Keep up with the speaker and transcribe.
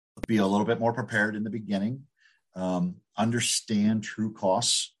be a little bit more prepared in the beginning, understand true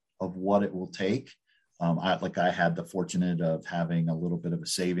costs of what it will take. I had the fortunate of having a little bit of a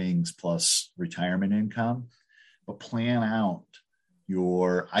savings plus retirement income, but plan out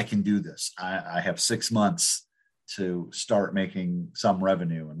I can do this. I have 6 months to start making some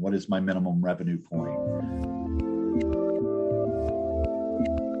revenue. And what is my minimum revenue point?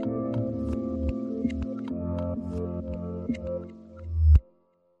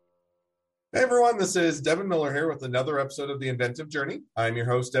 Hey everyone, this is Devin Miller here with another episode of The Inventive Journey. I'm your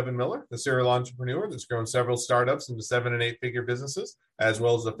host, Devin Miller, the serial entrepreneur that's grown several startups into 7- and 8-figure businesses, as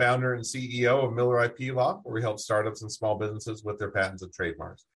well as the founder and CEO of Miller IP Law, where we help startups and small businesses with their patents and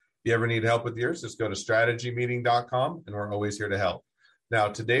trademarks. If you ever need help with yours, just go to strategymeeting.com, and we're always here to help. Now,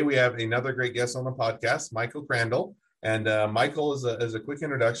 today we have another great guest on the podcast, Michael Crandall. And Michael is a quick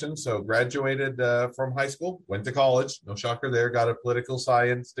introduction. So graduated from high school, went to college, no shocker there, got a political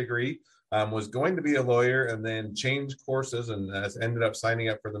science degree. Was going to be a lawyer and then changed courses and has ended up signing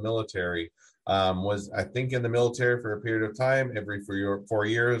up for the military. Was, I think, in the military for a period of time. Every 4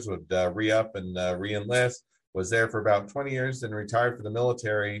 years would re-up and re-enlist. Was there for about 20 years, then retired from the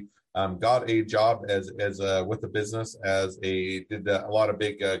military. Got a job as with the business did a lot of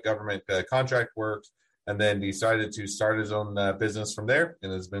big government contract work, and then decided to start his own business from there,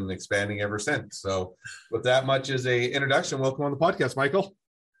 and has been expanding ever since. So, with that much as a introduction, welcome on the podcast, Michael.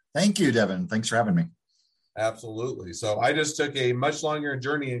 Thank you, Devin. Thanks for having me. Absolutely. So I just took a much longer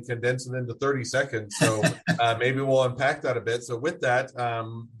journey and condensed it into 30 seconds. So maybe we'll unpack that a bit. So with that,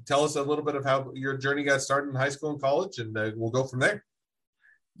 tell us a little bit of how your journey got started in high school and college, and we'll go from there.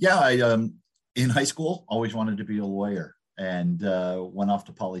 Yeah, I in high school, always wanted to be a lawyer, and went off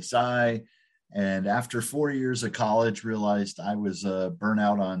to poli-sci. And after 4 years of college, realized I was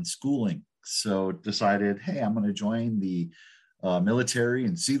burnout on schooling. So decided, hey, I'm going to join the military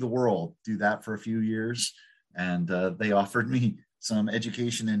and see the world, do that for a few years. And they offered me some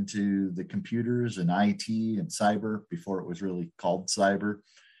education into the computers and IT and cyber before it was really called cyber.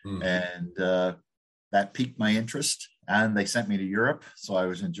 And that piqued my interest. And they sent me to Europe. So I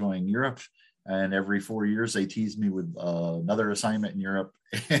was enjoying Europe. And every 4 years, they teased me with another assignment in Europe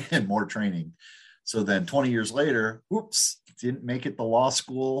and more training. So then 20 years later, oops, didn't make it to law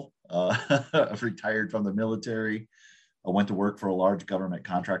school, retired from the military. I went to work for a large government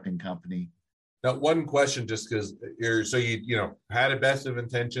contracting company. Now, one question, just because you had a best of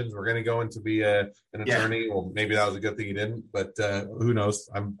intentions. We're going to go into be an attorney. Yeah. Well, maybe that was a good thing you didn't, but who knows?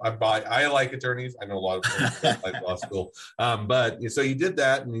 I like attorneys. I know a lot of attorneys like law school. But so you did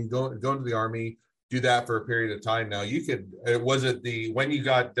that, and you go into the Army, do that for a period of time. Now, when you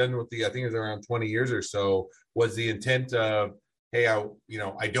got done with I think it was around 20 years or so, was the intent of, hey,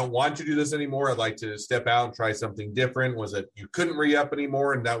 I don't want to do this anymore. I'd like to step out and try something different. Was it you couldn't re-up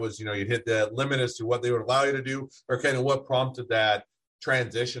anymore, and that was, you'd hit the limit as to what they would allow you to do, or kind of what prompted that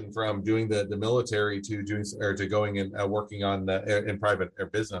transition from doing the military to going and working on in private or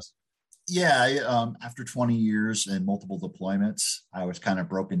business? Yeah, after 20 years and multiple deployments, I was kind of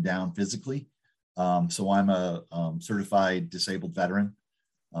broken down physically. So I'm a certified disabled veteran.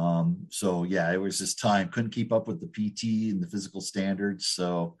 So yeah, it was just time, couldn't keep up with the PT and the physical standards.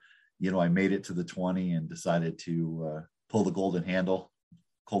 So, I made it to the 20 and decided to pull the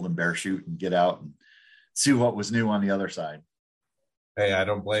golden bear chute and get out and see what was new on the other side. Hey, I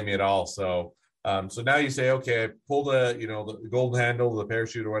don't blame you at all. So now you say, okay, I pulled the golden handle, the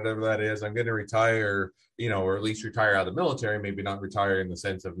parachute, or whatever that is. I'm going to retire, or at least retire out of the military, maybe not retire in the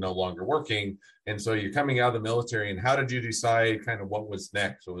sense of no longer working. And so you're coming out of the military, and how did you decide kind of what was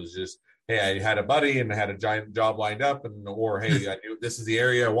next? So it was just, hey, I had a buddy and I had a giant job lined up, or hey, I knew this is the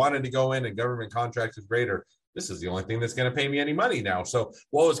area I wanted to go in, and government contracts is great, or this is the only thing that's going to pay me any money now. So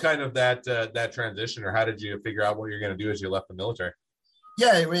what was kind of that transition, or how did you figure out what you're going to do as you left the military?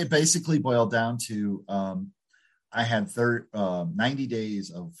 Yeah, it basically boiled down to I had 90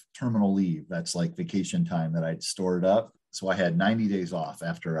 days of terminal leave. That's like vacation time that I'd stored up. So I had 90 days off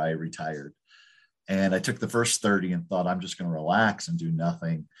after I retired. And I took the first 30 and thought, I'm just going to relax and do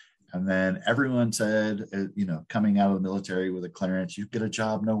nothing. And then everyone said, coming out of the military with a clearance, you get a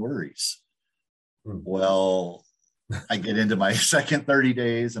job, no worries. Well, I get into my second 30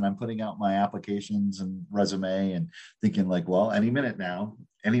 days and I'm putting out my applications and resume and thinking like, well, any minute.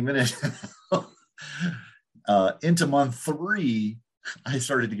 Into month 3, I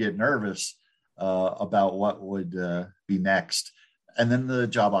started to get nervous about what would be next. And then the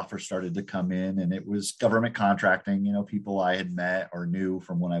job offers started to come in, and it was government contracting, people I had met or knew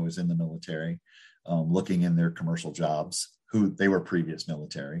from when I was in the military, looking in their commercial jobs, who they were previous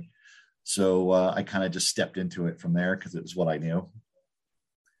military. So I kind of just stepped into it from there because it was what I knew.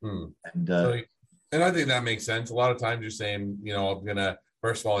 Hmm. And So, and I think that makes sense. A lot of times you're saying, I'm gonna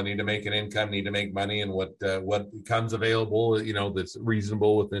first of all, I need to make an income, need to make money, and what becomes available, that's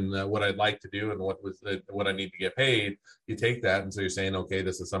reasonable within what I'd like to do and what I need to get paid. You take that, and so you're saying, okay,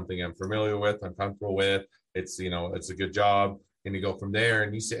 this is something I'm familiar with, I'm comfortable with. It's it's a good job, and you go from there.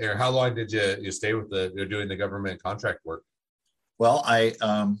 And you say, or how long did you stay with you're doing the government contract work? well, I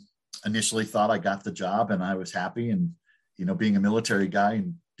initially thought I got the job and I was happy. And, being a military guy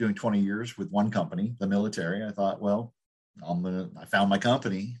and doing 20 years with one company, the military, I thought, well, I found my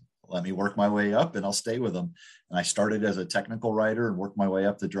company. Let me work my way up and I'll stay with them. And I started as a technical writer and worked my way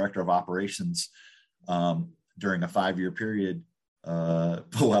up to director of operations during a 5-year period. But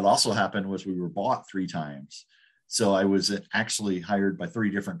what also happened was we were bought 3 times. So I was actually hired by 3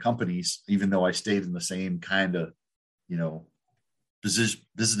 different companies, even though I stayed in the same kind of,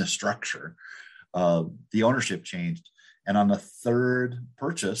 business structure. The ownership changed. And on the 3rd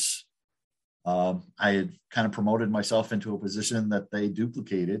purchase, I had kind of promoted myself into a position that they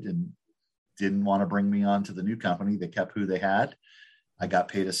duplicated and didn't want to bring me on to the new company. They kept who they had. I got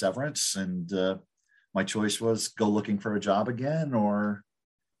paid a severance, and my choice was go looking for a job again or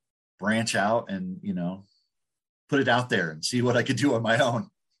branch out and, put it out there and see what I could do on my own.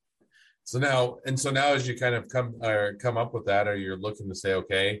 So now, as you kind of come up with that, or you're looking to say,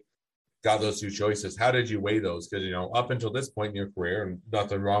 okay, got those 2 choices. How did you weigh those? Because up until this point in your career, and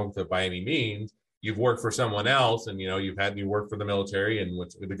nothing wrong with it by any means, you've worked for someone else, and you work for the military and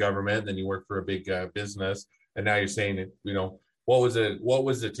with the government, then you work for a big business, and now you're saying, what was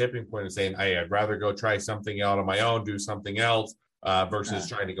the tipping point of saying, hey, I'd rather go try something out on my own, do something else, versus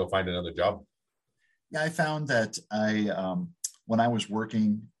trying to go find another job? Yeah, I found that when I was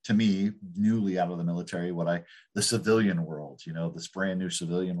working, to me, newly out of the military, the civilian world, this brand new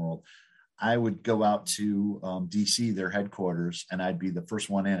civilian world, I would go out to DC, their headquarters, and I'd be the first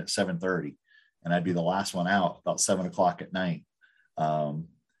one in at 7:30, and I'd be the last one out about 7:00 at night. And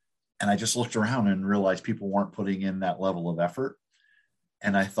I just looked around and realized people weren't putting in that level of effort.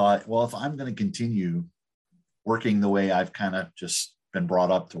 And I thought, well, if I'm going to continue working the way I've kind of just been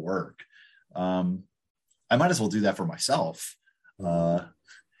brought up to work, I might as well do that for myself.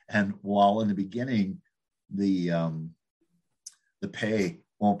 And while in the beginning, the pay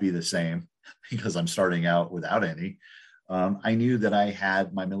won't be the same because I'm starting out without any, I knew that I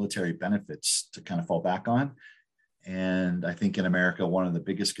had my military benefits to kind of fall back on. And I think in America, one of the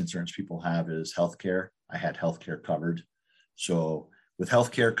biggest concerns people have is healthcare. I had healthcare covered. So with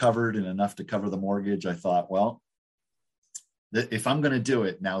healthcare covered and enough to cover the mortgage, I thought, well, if I'm going to do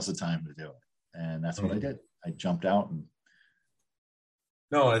it, now's the time to do it. And that's what I did. I jumped out and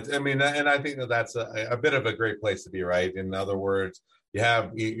no, and I think that's a bit of a great place to be, right? In other words, you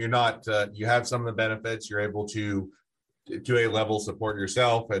have some of the benefits. You're able to a level support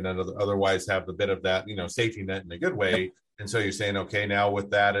yourself, and then otherwise have a bit of that safety net in a good way. Yep. And so you're saying, okay, now with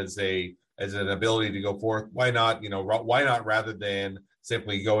that as an ability to go forth, why not rather than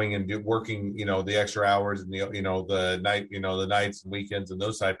simply going and working the extra hours and the nights and weekends and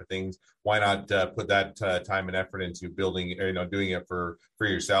those type of things, why not put that time and effort into building doing it for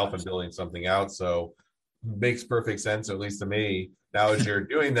yourself and building something out? So makes perfect sense, at least to me. Now as you're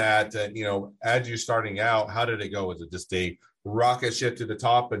doing that, as you're starting out, how did it go? Was it just a rocket ship to the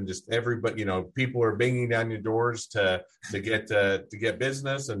top and just everybody, people are banging down your doors to get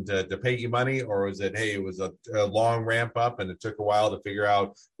business and to pay you money? Or was it, hey, it was a long ramp up and it took a while to figure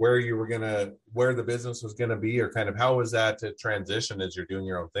out where the business was gonna be? Or kind of how was that to transition as you're doing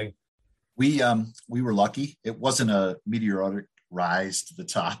your own thing? We were lucky. It wasn't a meteoric rise to the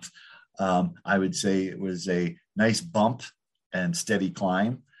top. I would say it was a nice bump and steady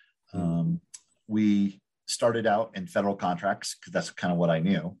climb. We started out in federal contracts because that's kind of what I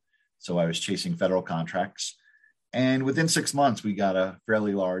knew. So I was chasing federal contracts. And within 6 months, we got a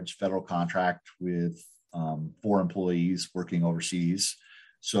fairly large federal contract with 4 employees working overseas.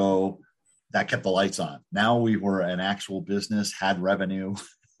 So that kept the lights on. Now we were an actual business, had revenue,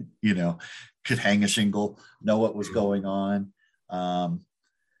 could hang a shingle, know what was going on. And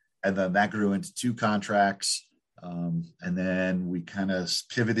then that grew into 2 contracts. And then we kind of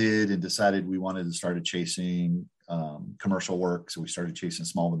pivoted and decided we wanted to start chasing commercial work. So we started chasing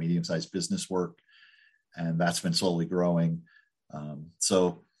small to medium-sized business work. And that's been slowly growing.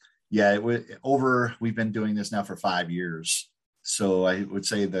 We've been doing this now for 5 years. So I would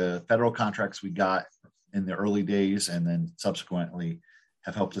say the federal contracts we got in the early days and then subsequently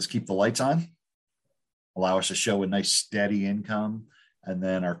have helped us keep the lights on, allow us to show a nice steady income. And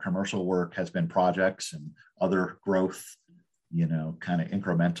then our commercial work has been projects and other growth, kind of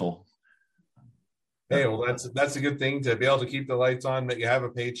incremental. Hey, well, that's a good thing to be able to keep the lights on, that you have a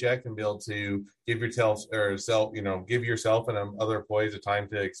paycheck and be able to give yourself or self, give yourself and other employees a time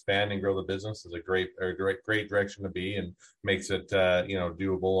to expand and grow the business is a great direction to be, and makes it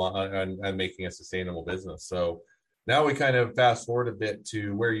doable and making a sustainable business. So now we kind of fast forward a bit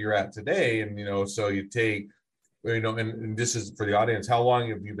to where you're at today, and so you take, and this is for the audience. How long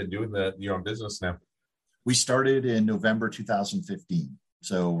have you been doing your own business now? We started in November 2015,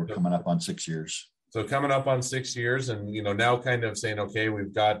 so we're coming up on 6 years. So coming up on 6 years, and now kind of saying, okay,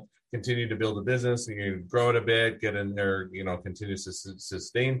 we've got continue to build a business, you grow it a bit, get in there, continue to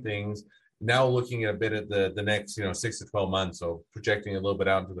sustain things. Now looking at a bit at the next 6 to 12 months, so projecting a little bit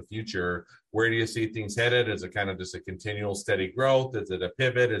out into the future, where do you see things headed? Is it kind of just a continual steady growth? Is it a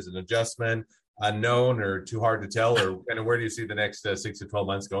pivot? Is it an adjustment? Unknown or too hard to tell? Or kind of where do you see the next 6 to 12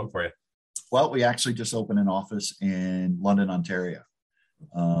 months going for you? Well, we actually just opened an office in London, Ontario.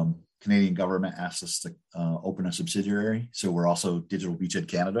 Canadian government asked us to open a subsidiary. So we're also Digital Beachhead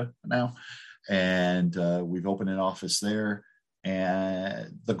Canada now. And we've opened an office there.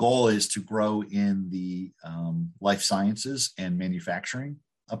 And the goal is to grow in the life sciences and manufacturing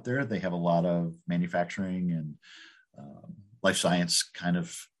up there. They have a lot of manufacturing and life science kind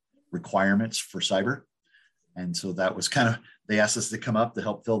of requirements for cyber. And so that was kind of, they asked us to come up to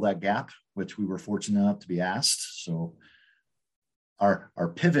help fill that gap, which we were fortunate enough to be asked. So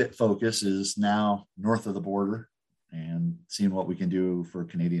our pivot focus is now north of the border and seeing what we can do for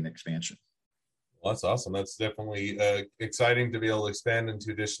Canadian expansion. Well, that's awesome. That's definitely exciting to be able to expand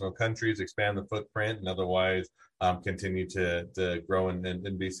into additional countries, expand the footprint, and otherwise continue to grow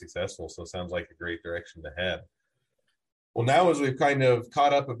and be successful. So it sounds like a great direction to head. Well, now as we've kind of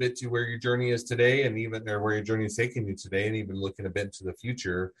caught up a bit to where your journey is today, and even or where your journey is taking you today, and even looking a bit into the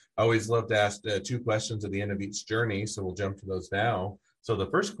future, I always love to ask 2 questions at the end of each journey. So we'll jump to those now. So the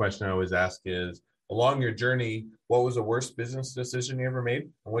first question I always ask is, along your journey, what was the worst business decision you ever made,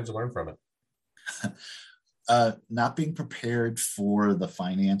 and what did you learn from it? Not being prepared for the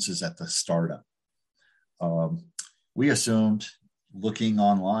finances at the startup. We assumed, looking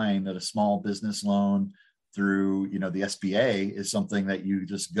online, that a small business loan through the SBA is something that you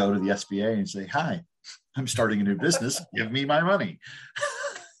just go to the SBA and say, hi, I'm starting a new business, give me my money.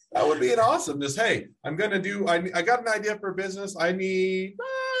 That would be an awesome, just, hey, I got an idea for a business, I need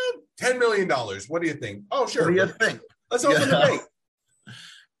 $10 million, what do you think? Oh, sure. What do you think? Let's open the bank.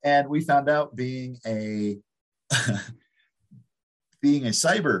 And we found out, being a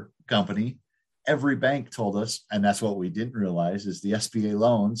cyber company, every bank told us, and that's what we didn't realize, is the SBA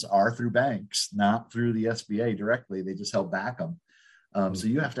loans are through banks, not through the SBA directly. They just help back them. So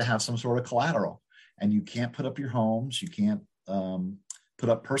you have to have some sort of collateral, and you can't put up your homes. You can't put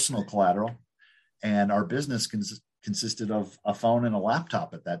up personal collateral. And our business consisted of a phone and a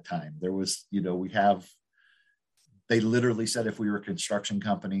laptop at that time. There was, they literally said if we were a construction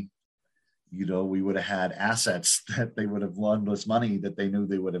company, we would have had assets that they would have loaned us money that they knew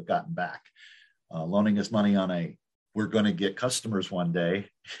they would have gotten back. Loaning us money on we're going to get customers one day,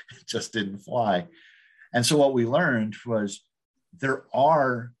 it just didn't fly. And so what we learned was there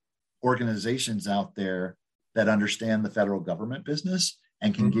are organizations out there that understand the federal government business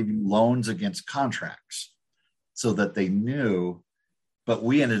and can give you loans against contracts, so that they knew. But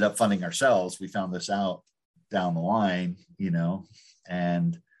we ended up funding ourselves. We found this out down the line,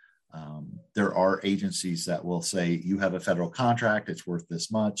 and there are agencies that will say, you have a federal contract, it's worth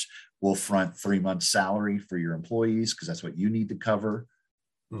this much. We'll front 3 months salary for your employees because that's what you need to cover.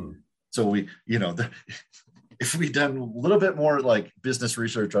 So we, if we'd done a little bit more like business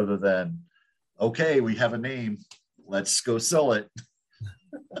research other than, okay, we have a name, let's go sell it.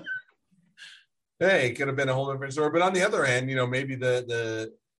 Hey, it could have been a whole different story. But on the other hand, maybe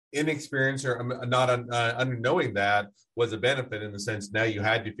the inexperience or not unknowing that was a benefit, in the sense now you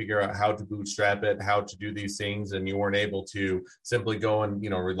had to figure out how to bootstrap it, how to do these things, and you weren't able to simply go and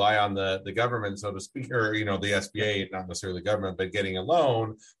rely on the government, so to speak, or the SBA, not necessarily government, but getting a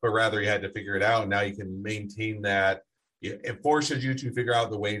loan, but rather you had to figure it out. And now you can maintain that. It forces you to figure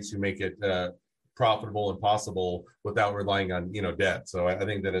out the ways to make it profitable and possible without relying on debt. So I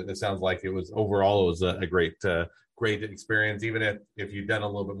think that it sounds like it was a great experience. Even if you've done a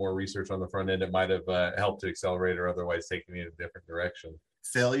little bit more research on the front end, it might have helped to accelerate or otherwise taken you in a different direction.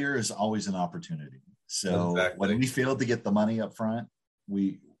 Failure is always an opportunity. So exactly. When we failed to get the money up front,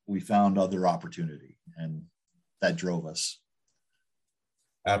 we found other opportunity, and that drove us.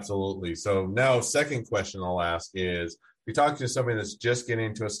 Absolutely. So now, second question I'll ask is, if you're talking to somebody that's just getting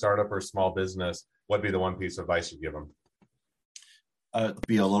into a startup or a small business, what'd be the one piece of advice you'd give them?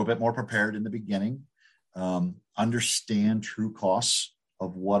 Be a little bit more prepared in the beginning. Understand true costs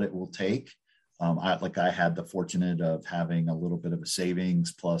of what it will take. I had the fortunate of having a little bit of a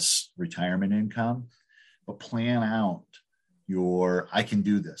savings plus retirement income, but plan out I can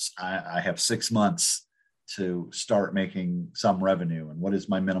do this. I have 6 months to start making some revenue. And what is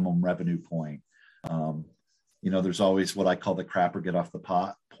my minimum revenue point? There's always what I call the crap or get off the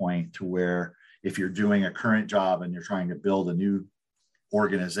pot point, to where if you're doing a current job and you're trying to build a new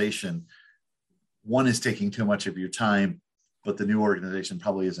organization, one is taking too much of your time, but the new organization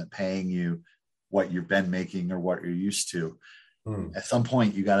probably isn't paying you what you've been making or what you're used to. At some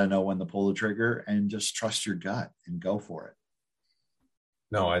point, you got to know when to pull the trigger and just trust your gut and go for it.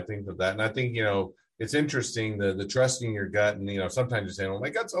 No, I think that, and I think, it's interesting, the trusting your gut, and, sometimes you say, oh, my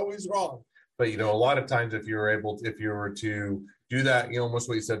gut's always wrong. But, a lot of times if you were to do that, almost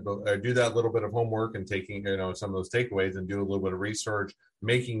what you said, do that little bit of homework and taking, some of those takeaways and do a little bit of research,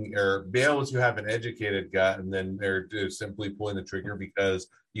 or be able to have an educated gut, and then they're just simply pulling the trigger, because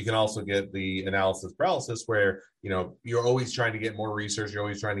you can also get the analysis paralysis where, you're always trying to get more research, you're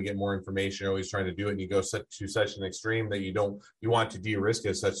always trying to get more information, you're always trying to do it, and you go to such an extreme that you want to de-risk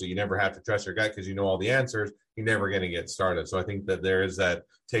it such that you never have to trust your gut because you know all the answers. You're never going to get started. So I think that there is that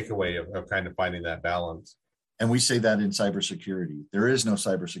takeaway of kind of finding that balance. And we say that in cybersecurity. There is no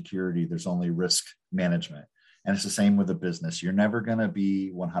cybersecurity. There's only risk management. And it's the same with a business. You're never going to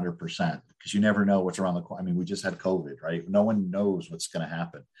be 100% because you never know what's around the corner. I mean, we just had COVID, right? No one knows what's going to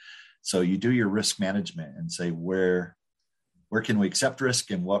happen. So you do your risk management and say, where can we accept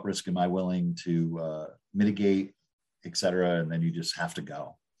risk and what risk am I willing to mitigate, et cetera. And then you just have to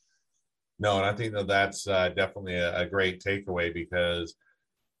go. No, and I think that's definitely a great takeaway, because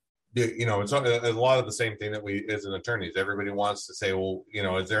it's a lot of the same thing that we, as an attorneys, everybody wants to say, well,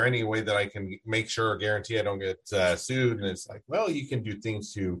 is there any way that I can make sure or guarantee I don't get sued? And it's like, well, you can do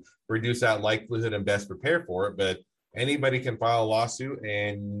things to reduce that likelihood and best prepare for it. But anybody can file a lawsuit,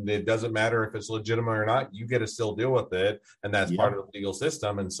 and it doesn't matter if it's legitimate or not. You get to still deal with it. And that's part of the legal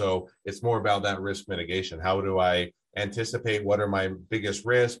system. And so it's more about that risk mitigation. How do I anticipate what are my biggest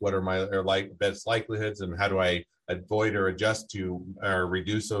risks? What are my best likelihoods? And how do I avoid or adjust to or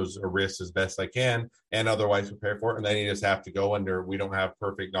reduce those risks as best I can, and otherwise prepare for it? And then you just have to go under, we don't have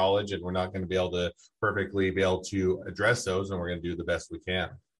perfect knowledge, and we're not going to be able to perfectly be able to address those, and we're going to do the best we can.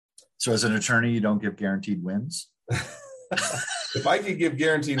 So as an attorney, you don't give guaranteed wins? If I could give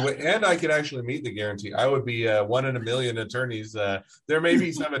guaranteed and I could actually meet the guarantee, I would be one in a million attorneys. There may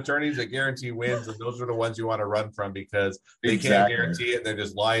be some attorneys that guarantee wins, and those are the ones you want to run from, because they can't guarantee it. They're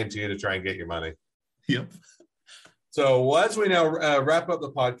just lying to you to try and get your money. Yep. So as we now wrap up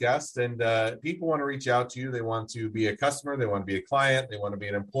the podcast, and people want to reach out to you, they want to be a customer, they want to be a client, they want to be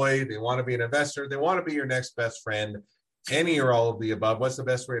an employee, they want to be an investor, they want to be your next best friend, any or all of the above. What's the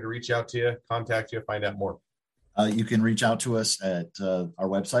best way to reach out to you, contact you, find out more? You can reach out to us at our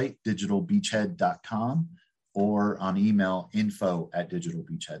website, digitalbeachhead.com, or on email,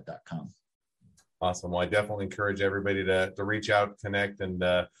 info@digitalbeachhead.com. Awesome. Well, I definitely encourage everybody to reach out, connect, and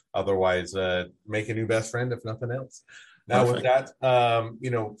otherwise make a new best friend, if nothing else. Now, Perfect. With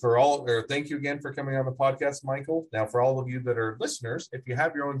that, thank you again for coming on the podcast, Michael. Now, for all of you that are listeners, if you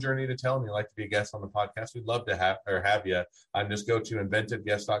have your own journey to tell and you'd like to be a guest on the podcast, we'd love to have you. Just go to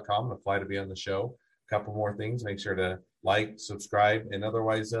inventiveguest.com and apply to be on the show. Couple more things. Make sure to like, subscribe, and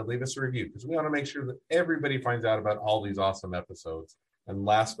otherwise leave us a review, because we want to make sure that everybody finds out about all these awesome episodes. And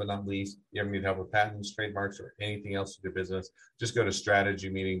last but not least, you ever need help with patents, trademarks, or anything else to do business, just go to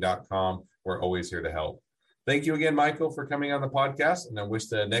strategymeeting.com. We're always here to help. Thank you again, Michael, for coming on the podcast, and I wish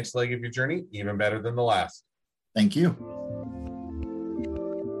the next leg of your journey even better than the last. Thank you.